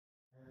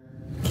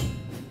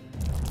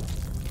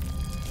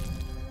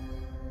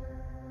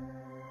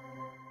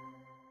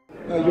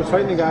You're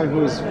fighting a guy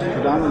who is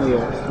predominantly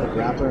a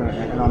grappler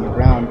and on the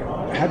ground.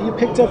 Have you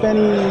picked up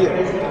any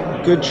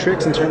good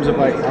tricks in terms of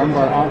like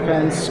armbar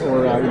offense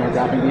or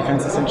grappling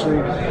defense, essentially?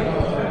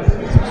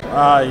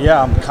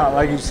 Yeah, I'm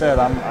like you said,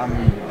 I'm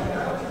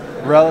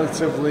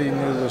relatively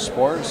new to the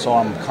sport, so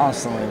I'm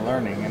constantly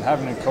learning. And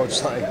having a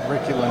coach like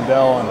Ricky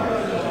Lindell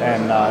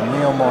and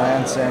Neil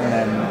Melanson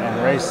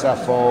and Ray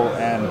Sefo,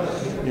 and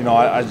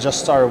I just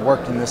started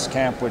working this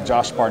camp with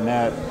Josh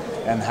Barnett,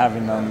 and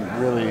having them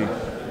really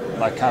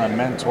like kind of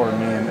mentor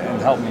me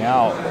and help me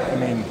out. I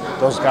mean,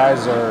 those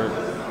guys are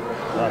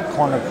a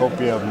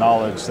cornucopia of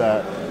knowledge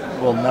that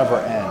will never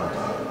end.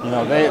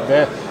 They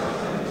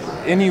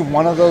any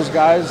one of those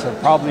guys have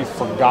probably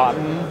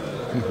forgotten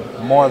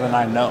more than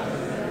I know.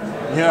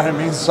 You know what I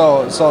mean?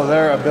 So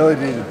their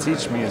ability to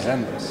teach me is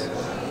endless.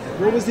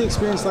 What was the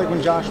experience like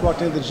when Josh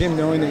walked into the gym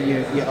knowing that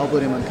you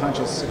elbowed him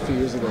unconscious a few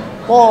years ago?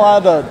 Well,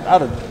 I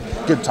had a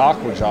good talk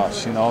with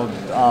Josh,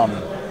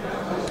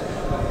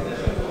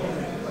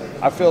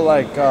 I feel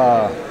like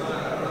I'm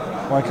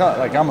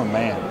a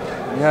man.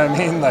 You know what I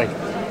mean? Like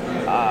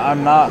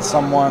I'm not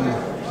someone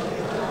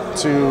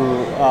to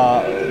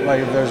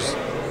like if there's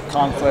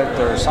conflict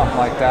or something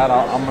like that,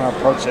 I'm gonna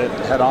approach it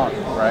head on,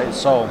 right?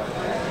 So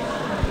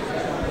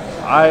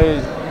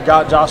I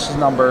got Josh's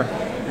number.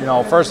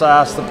 First I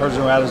asked the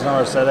person who had his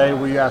number. I said, "Hey,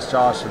 will you ask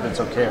Josh if it's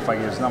okay if I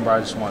get his number? I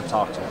just want to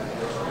talk to him."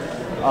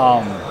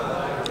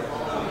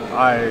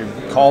 I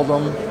called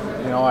him.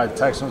 I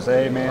texted him and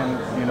said, "Hey, man,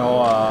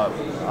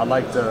 I'd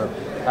like to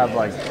have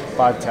like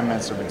 5-10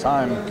 minutes of your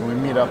time. Can we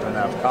meet up and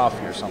have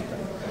coffee or something?"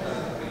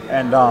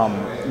 And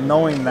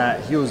knowing that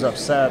he was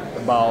upset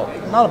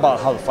not about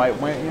how the fight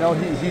went.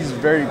 He's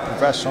very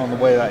professional in the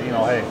way that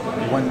hey,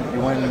 you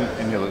win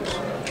and you lose.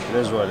 It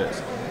is what it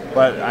is.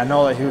 But I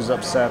know that he was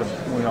upset,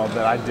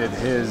 that I did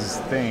his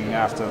thing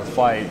after the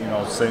fight,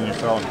 sitting your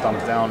throat and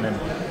thumbs down, and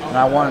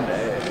I wanted,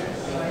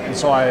 and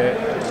so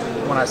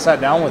when I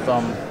sat down with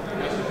him,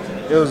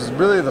 it was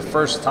really the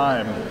first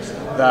time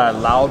that I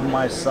allowed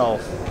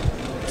myself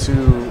to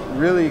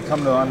really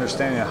come to an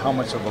understanding of how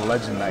much of a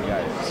legend that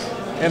guy is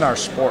in our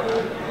sport.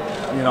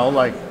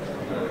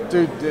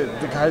 Dude,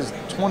 the guy's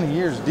 20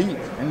 years deep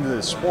into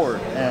this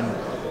sport, and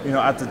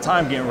at the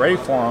time getting ready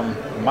for him,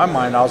 in my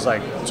mind I was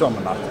like, so I'm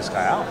gonna knock this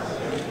guy out.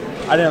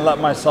 I didn't let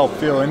myself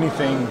feel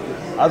anything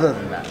other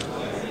than that.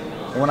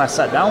 And when I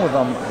sat down with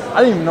him,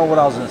 I didn't even know what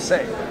I was gonna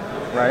say,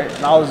 right?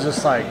 And I was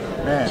just like,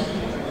 man,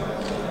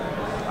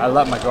 I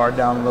let my guard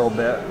down a little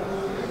bit,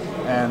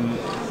 and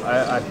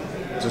I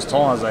just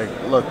told him, I was like,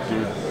 look,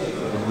 dude,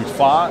 when we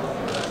fought,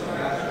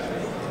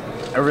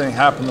 everything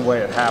happened the way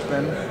it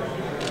happened.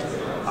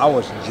 I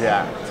was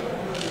jacked.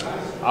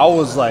 I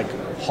was like,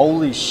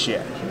 holy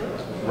shit,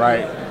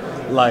 right?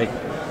 Like,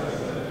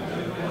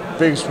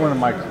 biggest win of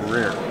my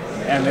career.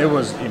 And it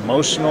was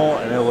emotional,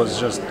 and it was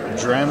just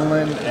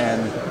adrenaline,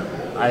 and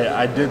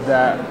I did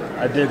that.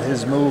 I did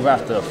his move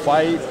after the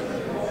fight,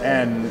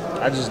 and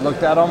I just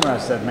looked at him and I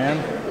said, man,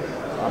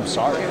 I'm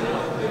sorry.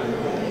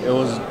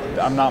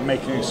 I'm not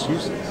making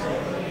excuses.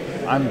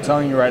 I'm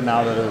telling you right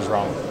now that it was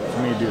wrong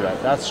for me to do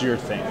that. That's your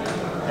thing.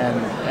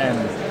 And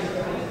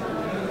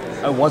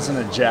it wasn't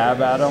a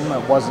jab at him.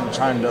 It wasn't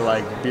trying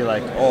to be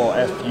like, oh,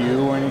 F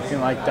you or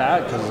anything like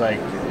that. Because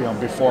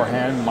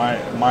beforehand,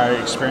 my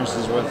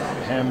experiences with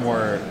him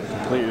were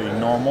completely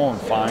normal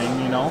and fine,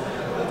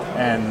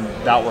 and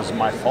that was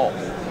my fault.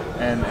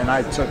 And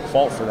I took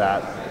fault for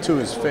that to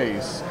his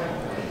face,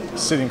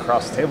 sitting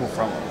across the table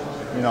from him.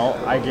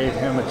 I gave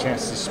him a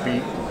chance to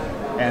speak,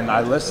 and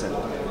I listened.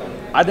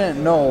 I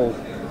didn't know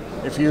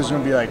if he was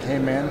going to be like, hey,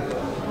 man,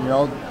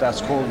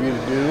 that's cool of you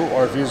to do,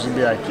 or if he was going to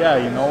be like, yeah,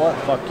 you know what,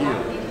 fuck you.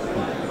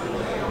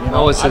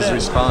 What was his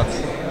response?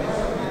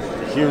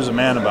 He was a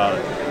man about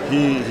it.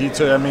 He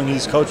took,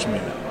 he's coaching me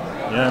now.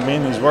 You know what I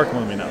mean? He's working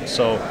with me now.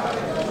 So,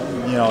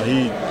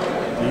 he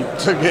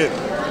took it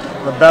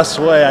the best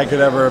way I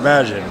could ever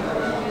imagine.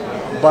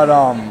 But,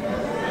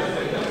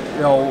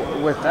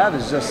 with that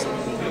is just,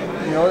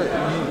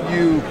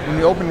 when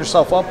you open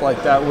yourself up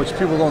like that, which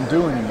people don't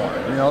do anymore,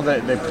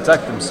 they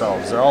protect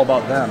themselves. They're all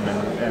about them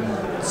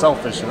and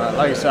selfish. And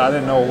like I said, I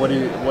didn't know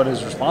what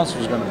his response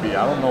was going to be.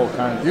 I don't know what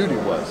kind of dude he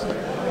was.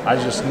 I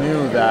just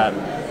knew that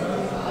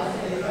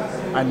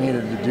I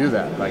needed to do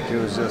that. Like, it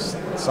was just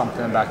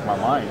something in the back of my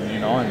mind,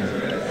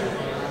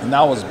 and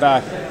that was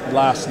back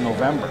last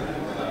November,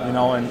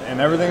 and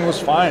everything was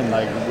fine.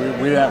 Like,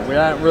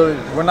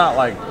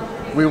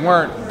 we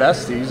weren't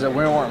besties.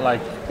 We weren't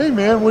like, hey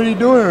man, what are you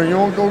doing? Or you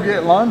won't go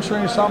get lunch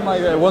or something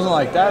like that. It wasn't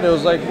like that. It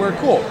was like, we're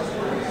cool.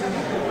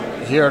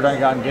 Here I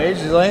got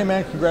engaged. He's like, hey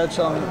man, congrats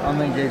on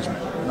the engagement.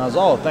 And I was,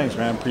 oh, thanks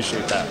man,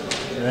 appreciate that.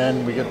 And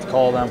then we get the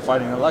call that I'm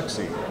fighting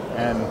Alexi.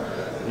 And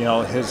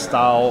his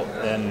style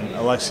and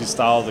Alexi's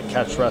style, the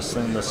catch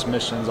wrestling, the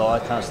submissions, all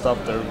that kind of stuff,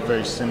 they're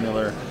very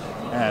similar.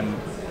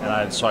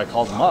 So I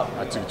called him up.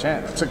 I took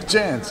a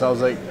chance. I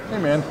was like, hey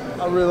man,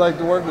 I'd really like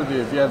to work with you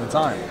if you have the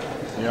time.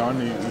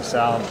 And he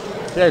sound,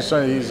 yeah,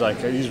 so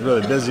he's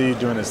really busy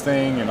doing his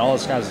thing and all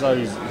this kind of stuff.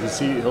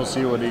 He'll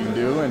see what he can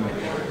do, and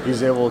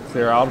he's able to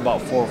clear out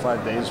about 4 or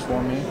 5 days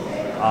for me.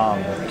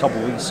 a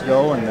couple weeks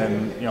ago, and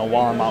then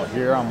while I'm out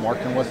here, I'm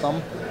working with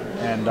him,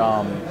 and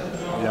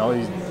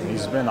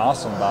he's been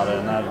awesome about it.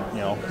 And I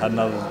had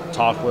another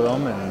talk with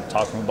him and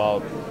talking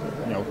about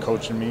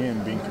coaching me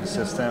and being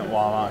consistent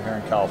while I'm out here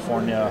in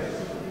California,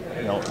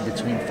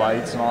 between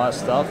fights and all that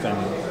stuff.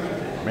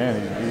 And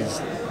man, he's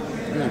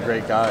a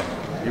great guy.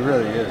 He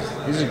really is.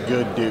 He's a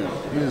good dude.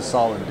 He's a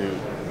solid dude.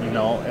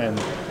 And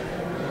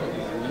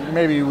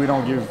maybe we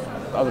don't give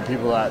other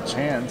people that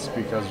chance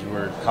because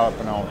we're caught up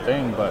in our own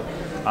thing, but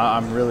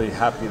I'm really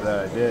happy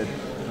that I did,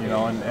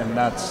 and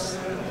that's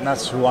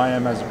who I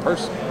am as a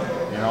person,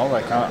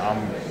 like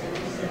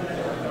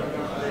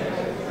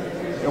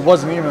it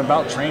wasn't even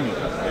about training.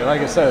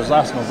 Like I said, it was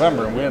last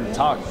November and we hadn't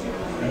talked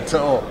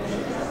until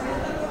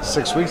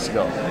 6 weeks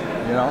ago,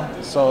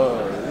 so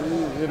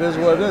it is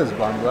what it is,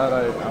 but I'm glad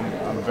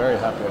I'm very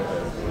happy with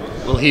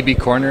it. Will he be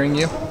cornering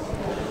you?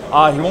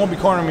 He won't be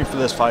cornering me for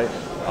this fight.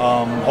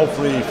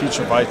 Hopefully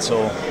future fights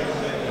he'll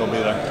be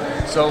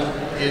there. So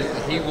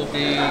he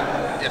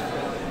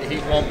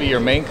won't be your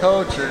main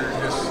coach, or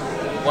just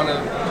one of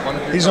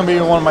your He's going to be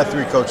one of my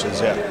 3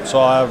 coaches, yeah. So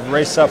I have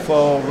Ray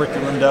Seffo, Ricky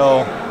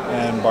Lindell,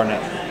 and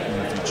Barnett in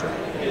the future.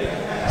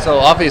 So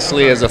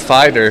obviously as a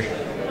fighter,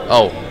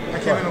 I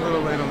came in a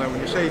little late on that. When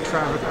you say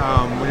Travis,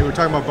 when you were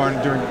talking about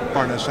Barnett during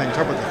Barnett's thing,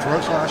 talk about the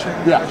throat slashing.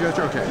 Yeah.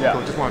 Okay. Yeah.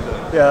 Cool. Just wanted to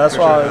that's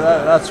make why. sure.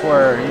 That's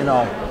where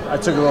I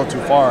took it a little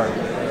too far.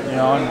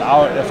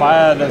 And if I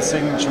had a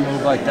signature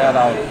move like that,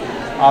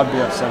 I'd be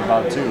upset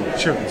about it too.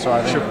 Sure. So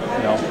I think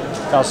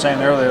like I was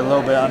saying earlier, a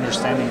little bit of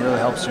understanding really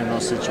helps you in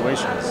those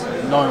situations,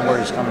 knowing where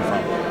he's coming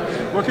from.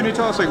 What can you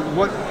tell us? Like,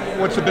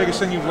 what's the biggest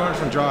thing you've learned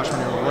from Josh when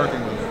you were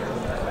working with him?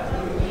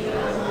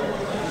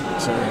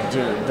 So,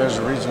 dude, there's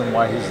a reason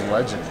why he's a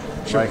legend.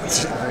 Sure. Like,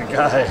 the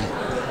guy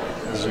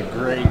is a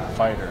great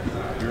fighter.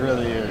 He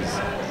really is.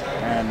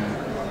 And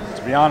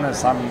to be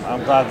honest,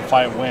 I'm glad the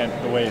fight went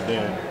the way it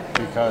did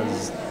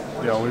because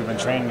we've been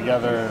training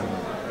together.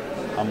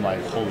 And I'm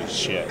like, holy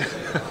shit.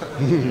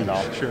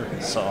 Sure.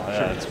 So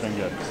yeah, it's been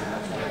good.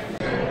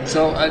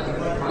 So,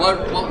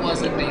 what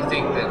was it? Do you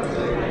think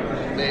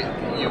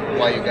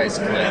why you guys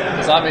clicked?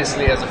 Because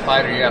obviously, as a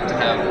fighter, you have to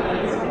have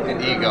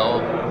an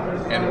ego,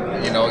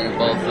 and you're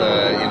both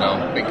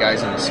big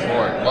guys in the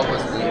sport. What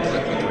was the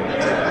click between the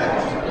two?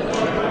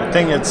 I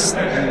think it's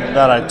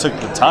that I took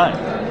the time.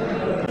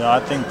 I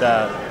think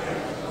that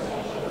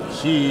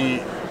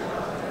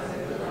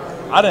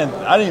I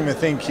didn't even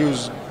think he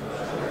was.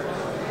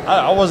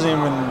 I wasn't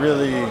even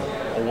really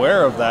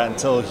aware of that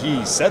until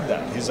he said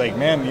that. He's like,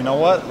 man, you know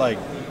what? Like,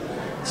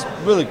 it's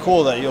really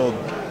cool that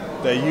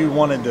you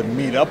wanted to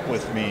meet up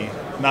with me,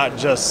 not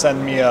just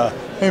send me a,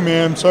 hey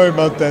man, I'm sorry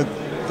about that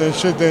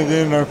shit they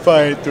did in our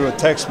fight through a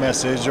text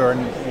message or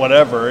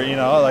whatever,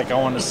 like I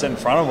wanted to sit in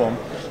front of him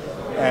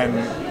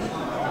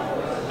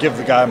and give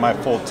the guy my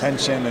full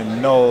attention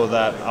and know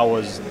that I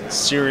was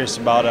serious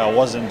about it. I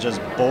wasn't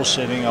just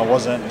bullshitting. I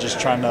wasn't just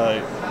trying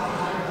to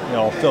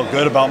feel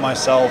good about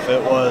myself.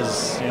 It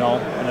was,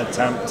 an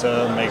attempt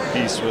to make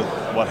peace with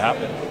what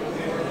happened.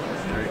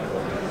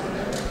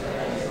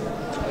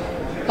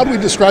 How do we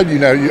describe you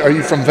now? Are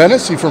you from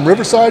Venice? Are you from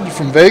Riverside? Are you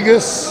from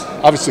Vegas?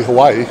 Obviously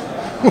Hawaii.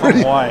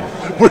 Hawaii.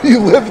 Where do you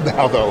live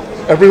now, though?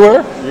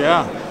 Everywhere?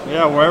 Yeah.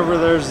 Wherever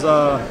there's,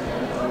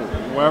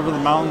 wherever the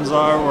mountains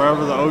are,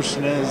 wherever the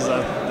ocean is,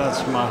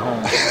 that's my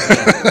home.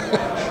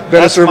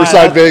 Venice,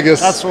 Riverside, Vegas.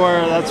 That's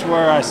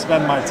where I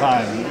spend my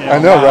time. I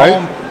know, right?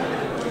 Home,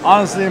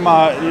 honestly,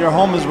 your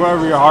home is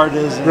wherever your heart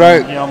is. And,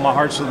 right. My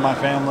heart's with my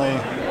family.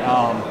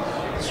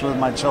 It's with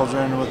my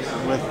children, with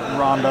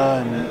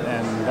Rhonda,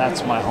 and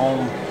that's my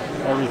home.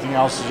 Everything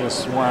else is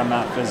just where I'm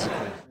at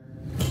physically.